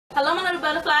Hello my little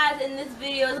butterflies, and this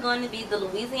video is going to be the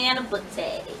Louisiana Book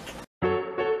Tag.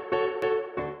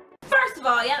 First of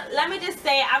all, yeah, let me just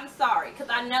say I'm sorry, because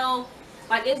I know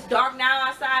like it's dark now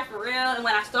outside for real, and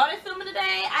when I started filming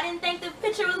today I didn't think the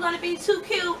picture was going to be too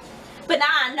cute, but now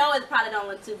I know it probably don't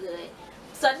look too good,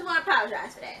 so I just want to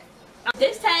apologize for that.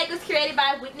 This tag was created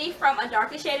by Whitney from A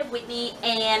Darker Shade of Whitney,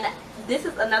 and this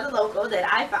is another logo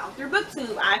that I found through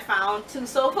BookTube. I found two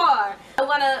so far. I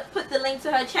want to put the link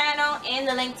to her channel and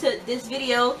the link to this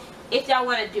video if y'all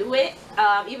want to do it.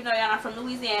 Even though y'all not from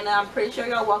Louisiana, I'm pretty sure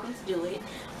y'all welcome to do it.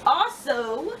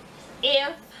 Also,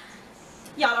 if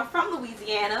y'all are from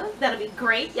Louisiana, that'll be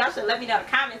great. Y'all should let me know in the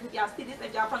comments if y'all see this,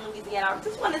 if y'all from Louisiana. I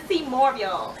just want to see more of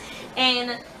y'all.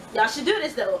 And y'all should do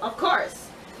this though, of course.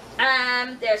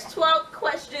 There's 12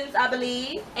 questions, I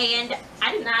believe, and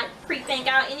I did not pre-think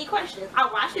out any questions. I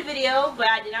watched the video, but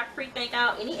I did not pre-think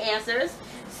out any answers,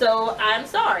 so I'm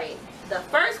sorry. The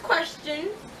first question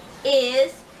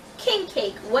is, King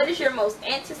Cake, what is your most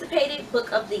anticipated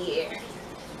book of the year?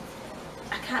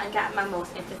 I kind of got my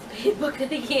most anticipated book of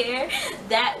the year.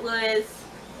 That was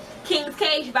King's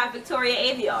Cage by Victoria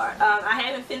Aveyard. I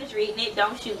haven't finished reading it,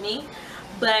 don't shoot me,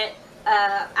 but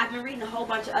I've been reading a whole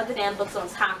bunch of other damn books on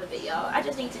top of it, y'all. I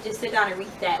just need to just sit down and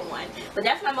read that one. But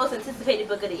that's my most anticipated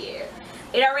book of the year.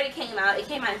 It already came out. It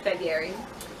came out in February.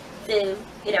 So,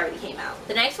 it already came out.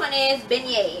 The next one is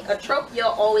Beignet, a trope you'll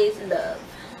always love.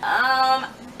 I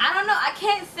don't know. I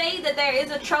can't say that there is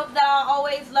a trope that I'll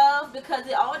always love, because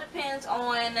it all depends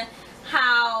on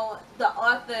how the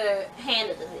author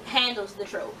handles the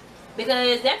trope.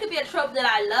 Because there could be a trope that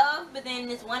I love, but then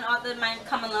this one author might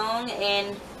come along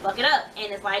and fuck it up,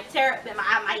 and it's like terrible.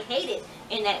 I might hate it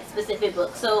in that specific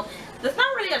book. So that's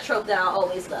not really a trope that I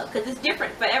always love, because it's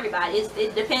different for everybody.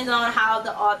 It depends on how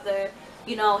the author,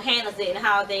 you know, handles it and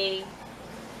how they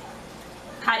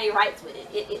writes with it.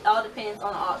 It all depends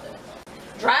on the author.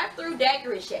 Drive-thru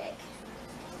Daiquiri Shack.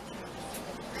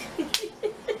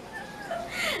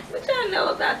 What y'all know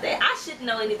about that? I shouldn't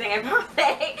know anything about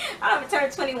that. I haven't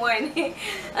turned 21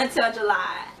 until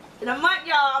July. In a month,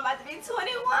 y'all, I'm about to be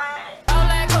 21.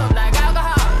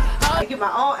 I get my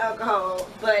own alcohol.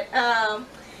 But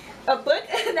a book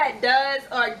that does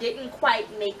or didn't quite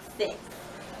make sense.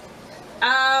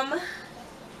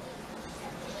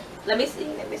 Let me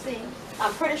see.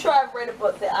 I'm pretty sure I've read a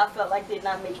book that I felt like did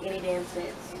not make any damn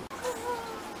sense.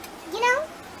 You know,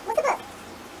 what's the book?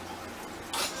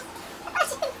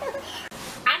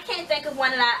 I can't think of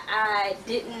one that I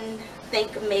didn't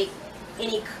think make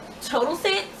any total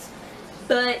sense,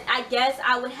 but I guess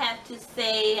I would have to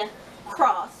say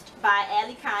Crossed by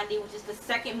Ali Condi, which is the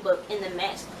second book in the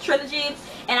Match trilogy.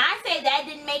 And I say that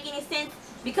didn't make any sense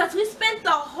because we spent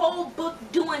the whole book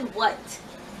doing what?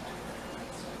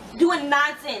 Doing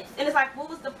nonsense. And it's like, what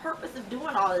was the purpose of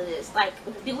doing all of this? Like,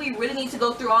 did we really need to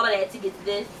go through all of that to get to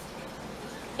this?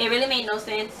 It really made no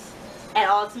sense at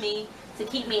all to me to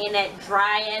keep me in that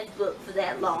dry ass book for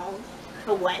that long.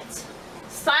 For what?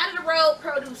 Side of the road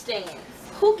produce stands.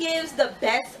 Who gives the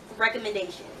best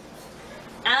recommendations?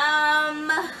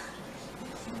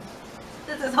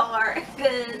 This is hard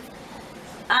because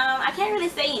I can't really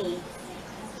say any,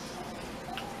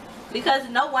 because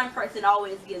no one person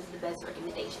always gives the best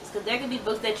recommendations, because there can be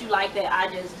books that you like that I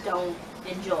just don't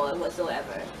enjoy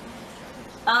whatsoever.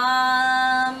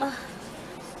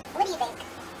 What do you think?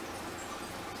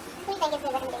 Who do you think is the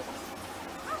recommendation?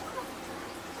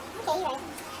 Okay, you're right.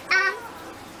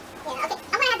 Yeah, okay,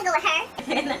 I'm gonna have to go with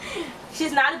her.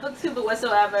 She's not a booktuber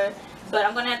whatsoever, but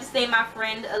I'm gonna have to say my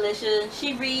friend Alicia.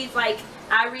 She reads like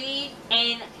I read,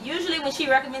 and usually when she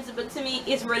recommends a book to me,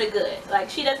 it's really good. Like,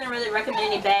 she doesn't really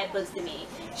recommend any bad books to me.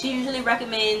 She usually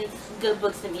recommends good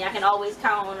books to me. I can always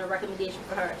count on a recommendation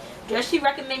for her. Does she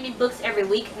recommend me books every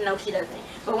week? No, she doesn't.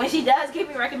 But when she does give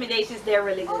me recommendations, they're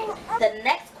really good. The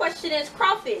next question is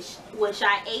Crawfish, which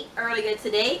I ate earlier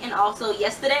today and also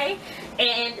yesterday.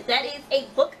 And that is a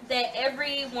book that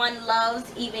everyone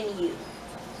loves, even you.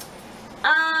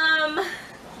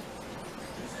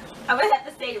 I would have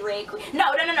to say Red Queen.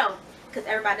 No. Because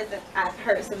everybody doesn't. I've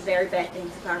heard some very bad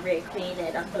things about Red Queen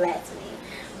that are blasphemy.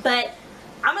 But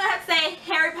I'm going to have to say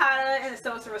Harry Potter and the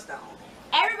Sorcerer's Stone.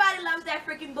 Everybody loves that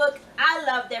freaking book. I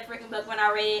loved that freaking book when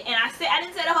I read it. And I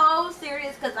didn't say the whole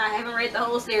series because I haven't read the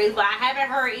whole series. But I haven't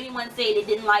heard anyone say they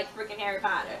didn't like freaking Harry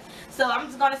Potter. So I'm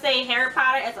just going to say Harry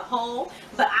Potter as a whole.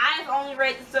 But I've only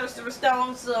read the Sorcerer's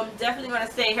Stone. So I'm definitely going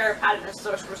to say Harry Potter and the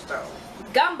Sorcerer's Stone.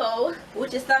 Gumbo,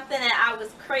 which is something that I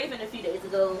was craving a few days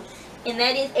ago. And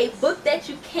that is a book that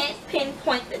you can't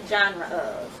pinpoint the genre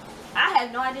of. I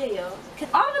have no idea, yo. Cause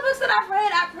all the books that I've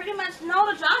read, I pretty much know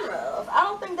the genre of. I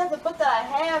don't think there's a book that I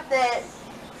have that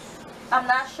I'm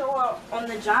not sure on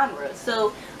the genre,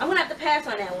 so I'm gonna have to pass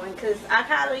on that one because I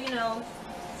kind of, you know,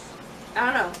 I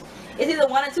don't know. It's either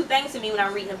one or two things to me when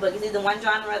I'm reading a book. It's either one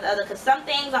genre or the other, because some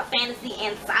things are fantasy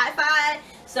and sci-fi.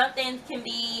 Some things can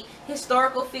be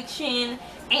historical fiction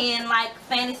and like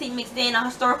fantasy mixed in, or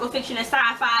historical fiction and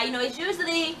sci-fi. You know, it's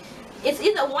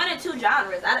either one or two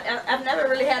genres. I've never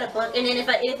really had a book, and then if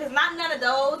it's not none of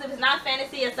those, if it's not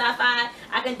fantasy or sci-fi,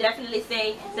 I can definitely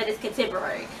say that it's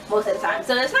contemporary most of the time.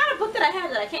 So it's not a book that I have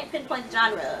that I can't pinpoint the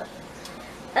genre of.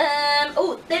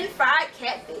 Oh, Thin Fried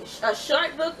Catfish, a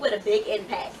short book with a big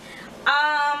impact.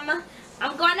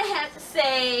 I'm going to have to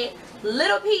say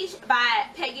Little Peach by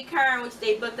Peggy Kern, which is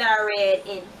a book that I read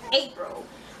in April.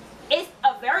 It's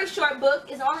a very short book.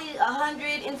 It's only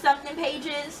 100 and something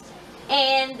pages,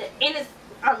 and it's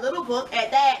a little book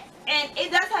at that. And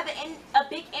it does have a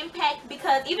big impact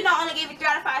because even though I only gave it 3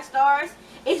 out of 5 stars,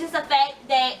 it's just the fact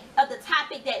that of the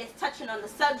topic that it's touching on, the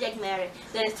subject matter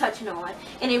that it's touching on.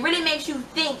 And it really makes you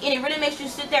think, and it really makes you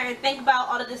sit there and think about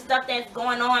all of this stuff that's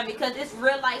going on, because it's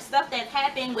real life stuff that's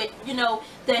happening with, you know,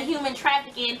 the human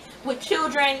trafficking with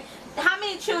children. How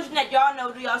many children that y'all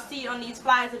know do y'all see on these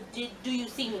flyers of Do You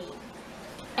See Me?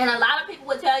 And a lot of people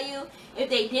will tell you if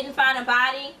they didn't find a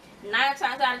body, 9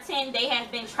 times out of 10 they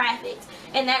have been trafficked.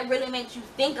 And that really makes you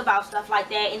think about stuff like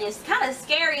that, and it's kind of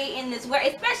scary in this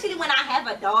way, especially when I have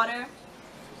a daughter.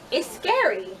 It's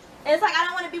scary. And it's like I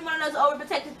don't want to be one of those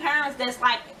overprotective parents that's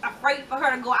like afraid for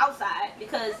her to go outside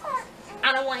because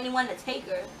I don't want anyone to take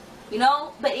her, you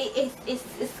know. But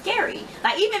it's scary.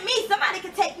 Like even me, somebody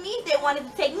could take me if they wanted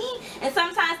to take me, and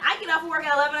sometimes I get off work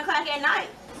at 11 o'clock at night.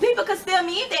 People could steal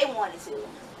me if they wanted to.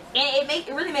 And it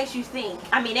really makes you think.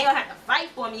 I mean, they're going to have to fight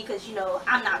for me because, you know,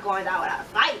 I'm not going down without a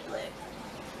fight. But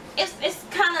it's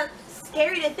kind of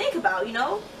scary to think about, you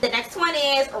know. The next one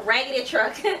is Raggedy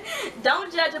Truck.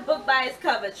 Don't judge a book by its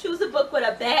cover. Choose a book with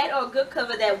a bad or good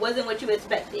cover that wasn't what you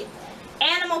expected.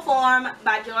 Animal Farm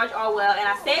by George Orwell. And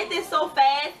I said this so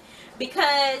fast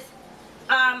because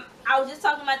I was just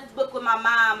talking about this book with my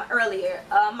mom earlier.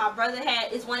 My brother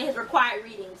is one of his required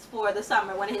readings for the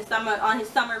summer. On his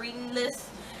summer reading list.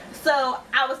 So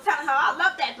I was telling her I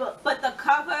love that book, but the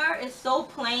cover is so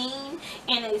plain,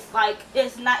 and it's like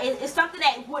it's something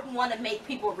that wouldn't want to make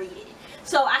people read it.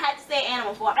 So I had to say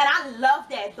Animal Farm, and I love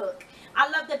that book.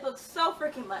 I love that book so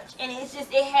freaking much, and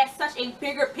it has such a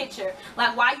bigger picture.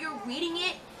 Like while you're reading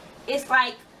it, it's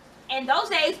like in those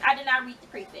days I did not read the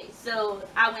preface, so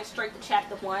I went straight to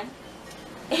chapter 1,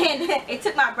 and it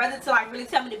took my brother to like really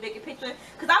tell me the bigger picture,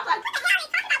 because I was like, what the hell are you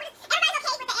talking about? Everybody's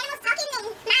okay with the animals talking and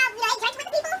now, you know, they drink with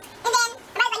the people. And then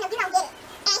everybody's like, no, you don't get it.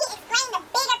 And he explained the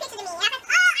bigger picture to me. And I was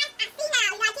like, oh, I see now.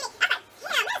 You know, I get it. I was like,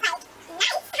 damn, that's like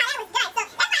nice how that was done. So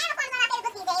that's why Animal Farm is one of my favorite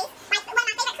books these days. Like one of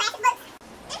my favorite classic books.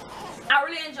 I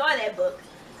really enjoy that book.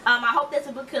 I hope that's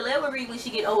a book Khalil will read when she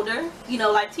get older. You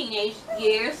know, like teenage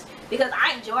years. Because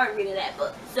I enjoy reading that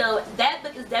book. So that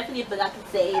book is definitely a book I can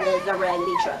say is a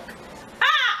Raggedy Truck.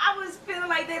 I was feeling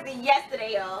like this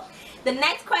yesterday, y'all. The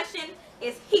next question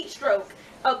is Heat Stroke.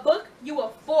 A book you were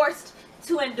forced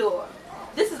to endure.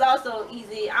 This is also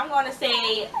easy. I'm going to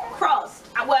say Crossed.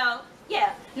 Well,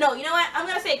 yeah. No, you know what? I'm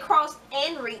going to say Crossed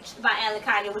and Reached by Alan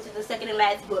Kanye, which is the second and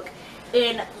last book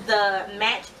in the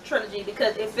Match trilogy,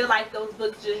 because it feel like those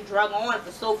books just drug on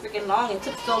for so freaking long and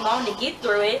took so long to get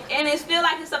through it. And it feel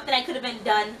like it's something that could have been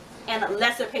done in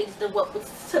lesser pages than what was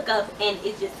took up, and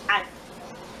it just,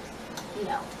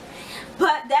 no.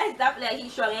 But that is definitely a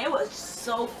heat stroke, and it was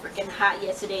so freaking hot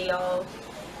yesterday, y'all.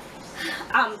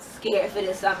 I'm scared for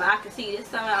this summer. I can see this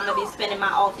summer I'm gonna be spending my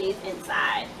off days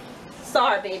inside.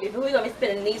 Sorry, baby, but we're gonna be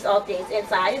spending these off days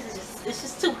inside. It's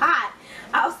just too hot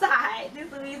outside.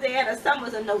 This Louisiana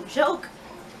summers are no joke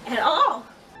at all.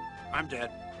 I'm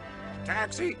dead.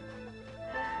 Taxi.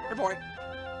 Hey, boy.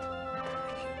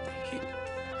 Heat.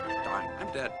 I'm dying.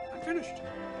 I'm dead. I'm finished.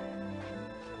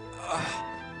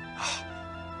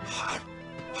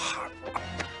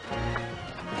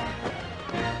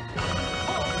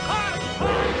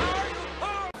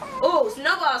 Oh,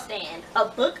 Snowball Stand, a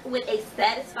book with a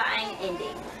satisfying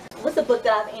ending. What's a book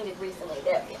that I've ended recently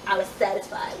that I was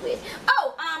satisfied with?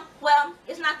 Oh, well,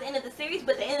 it's not the end of the series,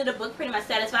 but the end of the book pretty much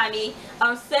satisfied me.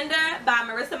 Cinder by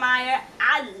Marissa Meyer.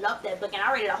 I love that book, and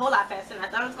I read it a whole lot faster than I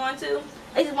thought I was going to.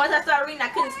 It's just once I started reading, I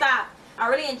couldn't stop. I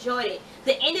really enjoyed it.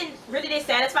 The ending really did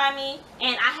satisfy me,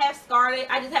 and I have Scarlet.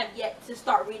 I just have yet to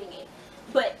start reading it.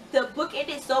 But the book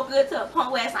ended so good to a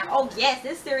point where it's like, oh yes,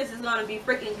 this series is going to be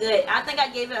freaking good. I think I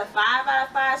gave it a 5 out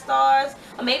of 5 stars.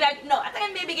 Or maybe I think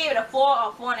I maybe gave it a 4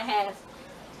 or 4.5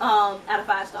 out of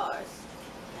 5 stars.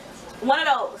 One of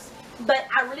those. But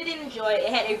I really did enjoy it.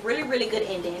 It had a really, really good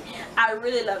ending. I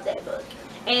really loved that book.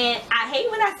 And I hate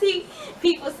when I see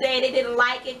people say they didn't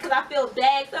like it because I feel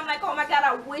bad. So I'm like, oh my god,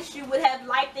 I wish you would have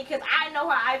liked it, because I know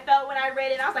how I felt when I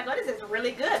read it. And I was like, oh, this is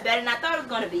really good, better than I thought it was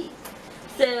going to be.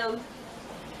 So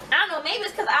I don't know, maybe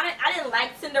it's because I didn't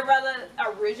like Cinderella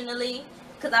originally,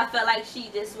 because I felt like she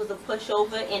just was a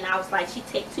pushover, and I was like, she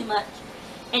takes too much.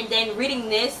 And then reading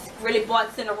this really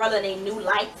brought Cinderella in a new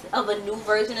light of a new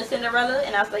version of Cinderella,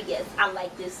 and I was like, yes, I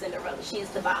like this Cinderella. She's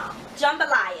the bomb.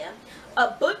 Jambalya,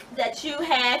 a book that you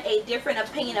have a different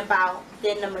opinion about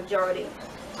than the majority.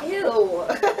 Ew.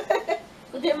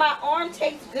 Did my arm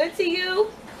taste good to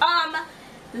you?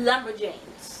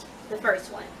 Lumberjanes, the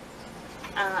first one.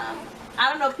 I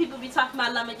don't know if people be talking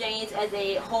about Lumberjanes as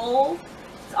a whole,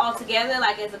 all together,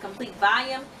 like as a complete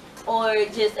volume, or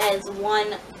just as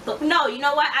one book. No, you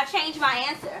know what? I changed my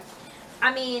answer.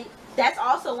 I mean, that's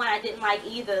also one I didn't like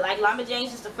either. Like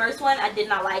Lumberjanes is the first one. I did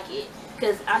not like it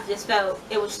because I just felt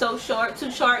it was so short,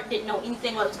 too short. Didn't know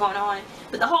anything what was going on.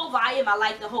 But the whole volume, I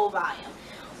liked the whole volume.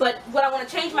 But what I want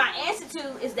to change my answer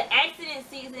to is the Accident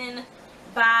Season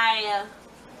by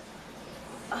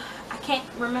I can't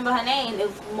remember her name. It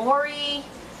was Maury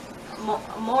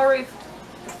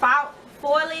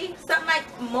Foyley, something like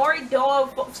Maury Doyle,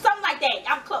 something like that.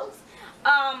 I'm close.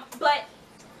 But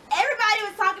everybody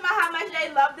was talking about how much they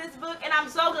love this book, and I'm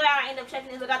so glad I ended up checking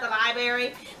this book out the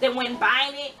library than when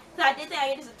buying it. So I did think I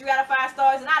gave this a 3 out of 5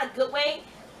 stars, not a good way.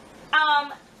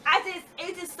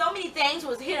 It's just so many things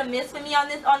was hit or miss for me on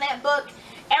that book.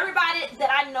 Everybody that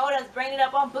I know that's bringing it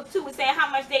up on BookTube was saying how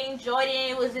much they enjoyed it,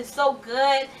 and it was just so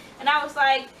good. And I was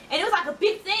like, and it was like a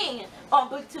big thing on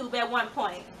BookTube at one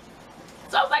point.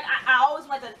 So I was like, I always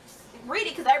wanted to read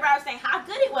it because everybody was saying how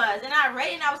good it was. And I read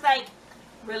it and I was like,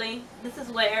 really? This is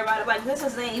what everybody was like, this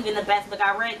isn't even the best book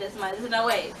I read this month. There's no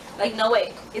way. Like, no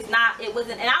way. It's not, it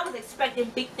wasn't, and I was expecting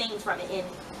big things from it, and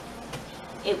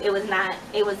it was not,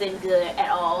 it wasn't good at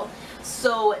all.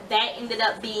 So that ended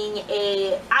up being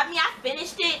I mean, I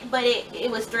finished it, but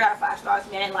it was 3 out of 5 stars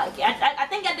to me. I didn't like it. I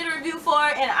think I did a review for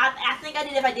it, and I think I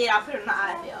did. If I did, I'll put it on the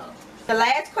iFeel. The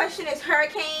last question is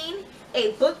Hurricane,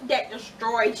 a book that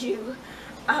destroyed you.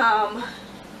 Allegiant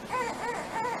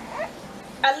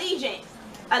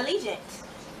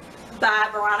by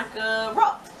Veronica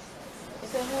Roth.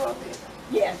 Is that who wrote it?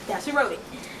 Yeah, that's who wrote it.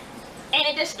 And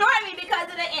it destroyed me because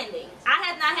of the ending. I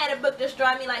have not had a book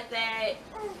destroy me like that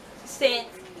since.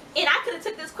 And I could have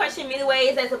took this question many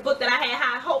ways as a book that I had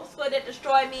high hopes for that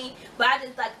destroyed me. But I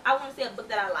just like, I want to say a book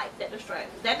that I liked that destroyed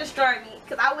me. That destroyed me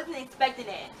because I wasn't expecting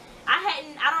that. I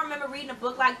don't remember reading a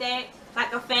book like that,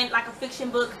 like a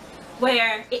fiction book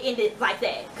where it ended like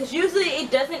that. Because usually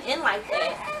it doesn't end like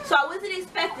that. So I wasn't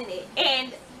expecting it.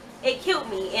 And it killed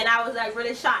me. And I was like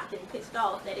really shocked and pissed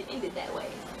off that it ended that way.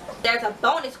 There's a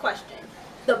bonus question.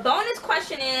 The bonus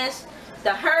question is,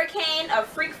 the hurricane of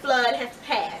freak flood has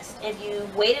passed, and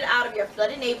you've waded out of your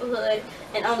flooded neighborhood,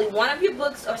 and only one of your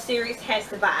books or series has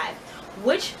survived.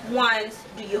 Which ones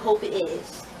do you hope it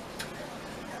is?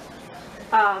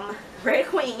 Red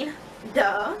Queen,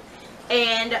 duh.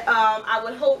 And I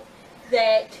would hope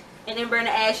that An Ember in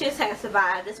the Ashes has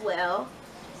survived as well.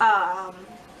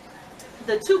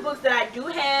 The 2 books that I do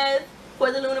have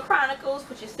for the Lunar Chronicles,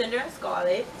 which is Cinder and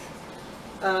Scarlet.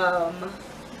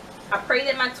 I pray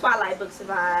that my Twilight book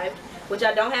survived, which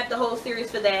I don't have the whole series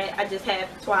for that. I just have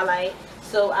Twilight.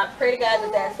 So I pray to God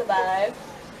that that survived.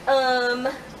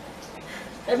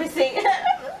 Let me see.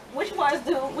 Which ones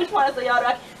do y'all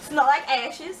like? Snow Like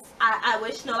Ashes. I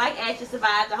wish Snow Like Ashes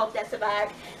survived. I hope that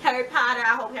survived. Harry Potter.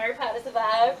 I hope Harry Potter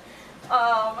survived.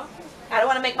 I don't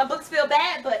want to make my books feel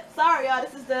bad, but sorry y'all.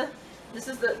 This is the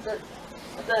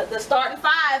starting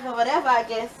 5 or whatever, I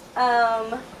guess.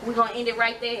 We're gonna end it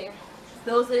right there.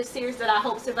 Those are the series that I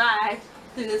hope survived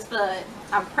through this flood.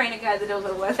 I'm praying to God that those are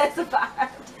the ones that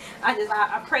survived. I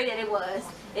pray that it was.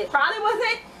 It probably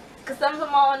wasn't, because some of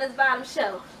them are on this bottom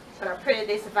shelf. But I pray that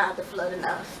they survived the flood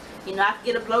enough. You know, I can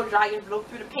get a blow dryer and blow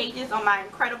through the pages on my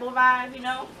incredible vibe, you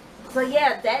know. So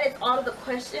yeah, that is all of the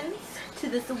questions to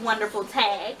this wonderful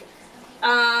tag.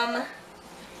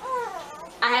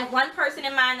 I have one person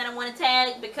in mind that I want to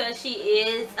tag because she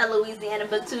is a Louisiana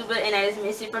booktuber, and that is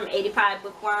Missy from 80 Pie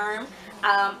Bookworm.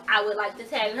 I would like to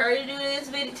tag her to do this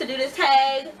video, to do this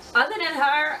tag. Other than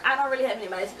her, I don't really have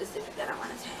anybody specific that I want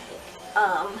to tag.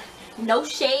 No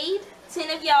shade to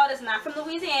any of y'all that's not from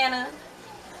Louisiana.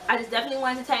 I just definitely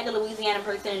wanted to tag a Louisiana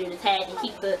person to do the tag and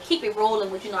keep it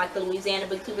rolling with, you know, like the Louisiana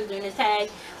booktubers doing this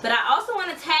tag. But I also want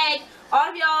to tag all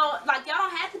of y'all, like, y'all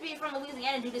don't have to be from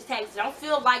Louisiana to do this tag, so don't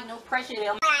feel like no pressure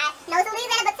there. No, it's a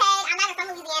Louisiana book tag. I'm not from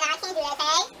Louisiana. I can't do that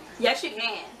tag. Yes, you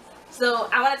can. So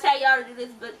I want to tag y'all to do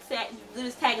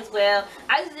this tag as well.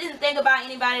 I just didn't think about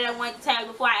anybody that I wanted to tag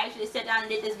before I actually sat down and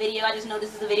did this video. I just know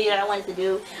this is a video that I wanted to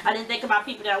do. I didn't think about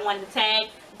people that I wanted to tag,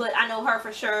 but I know her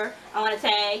for sure. I want to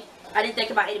tag. I didn't think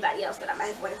about anybody else that I might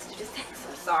have wanted to do this tag, so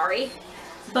I'm sorry.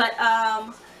 But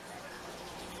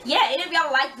yeah, any of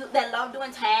y'all that love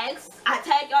doing tags, I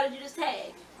tag y'all to do this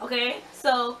tag. Okay,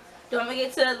 so don't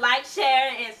forget to like,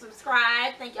 share, and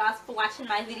subscribe. Thank y'all for watching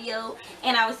my video,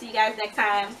 and I will see you guys next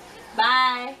time.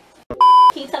 Bye.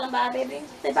 Can you tell them bye, baby?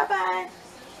 Say bye-bye.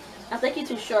 I think you're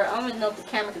too short. I don't even know if the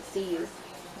camera can see you.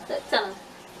 So tell them.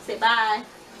 Say bye.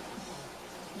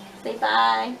 Say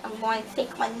bye. I'm going to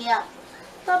take my nap.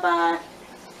 Bye-bye.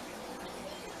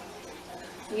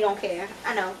 You don't care.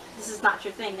 I know. This is not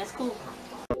your thing. That's cool.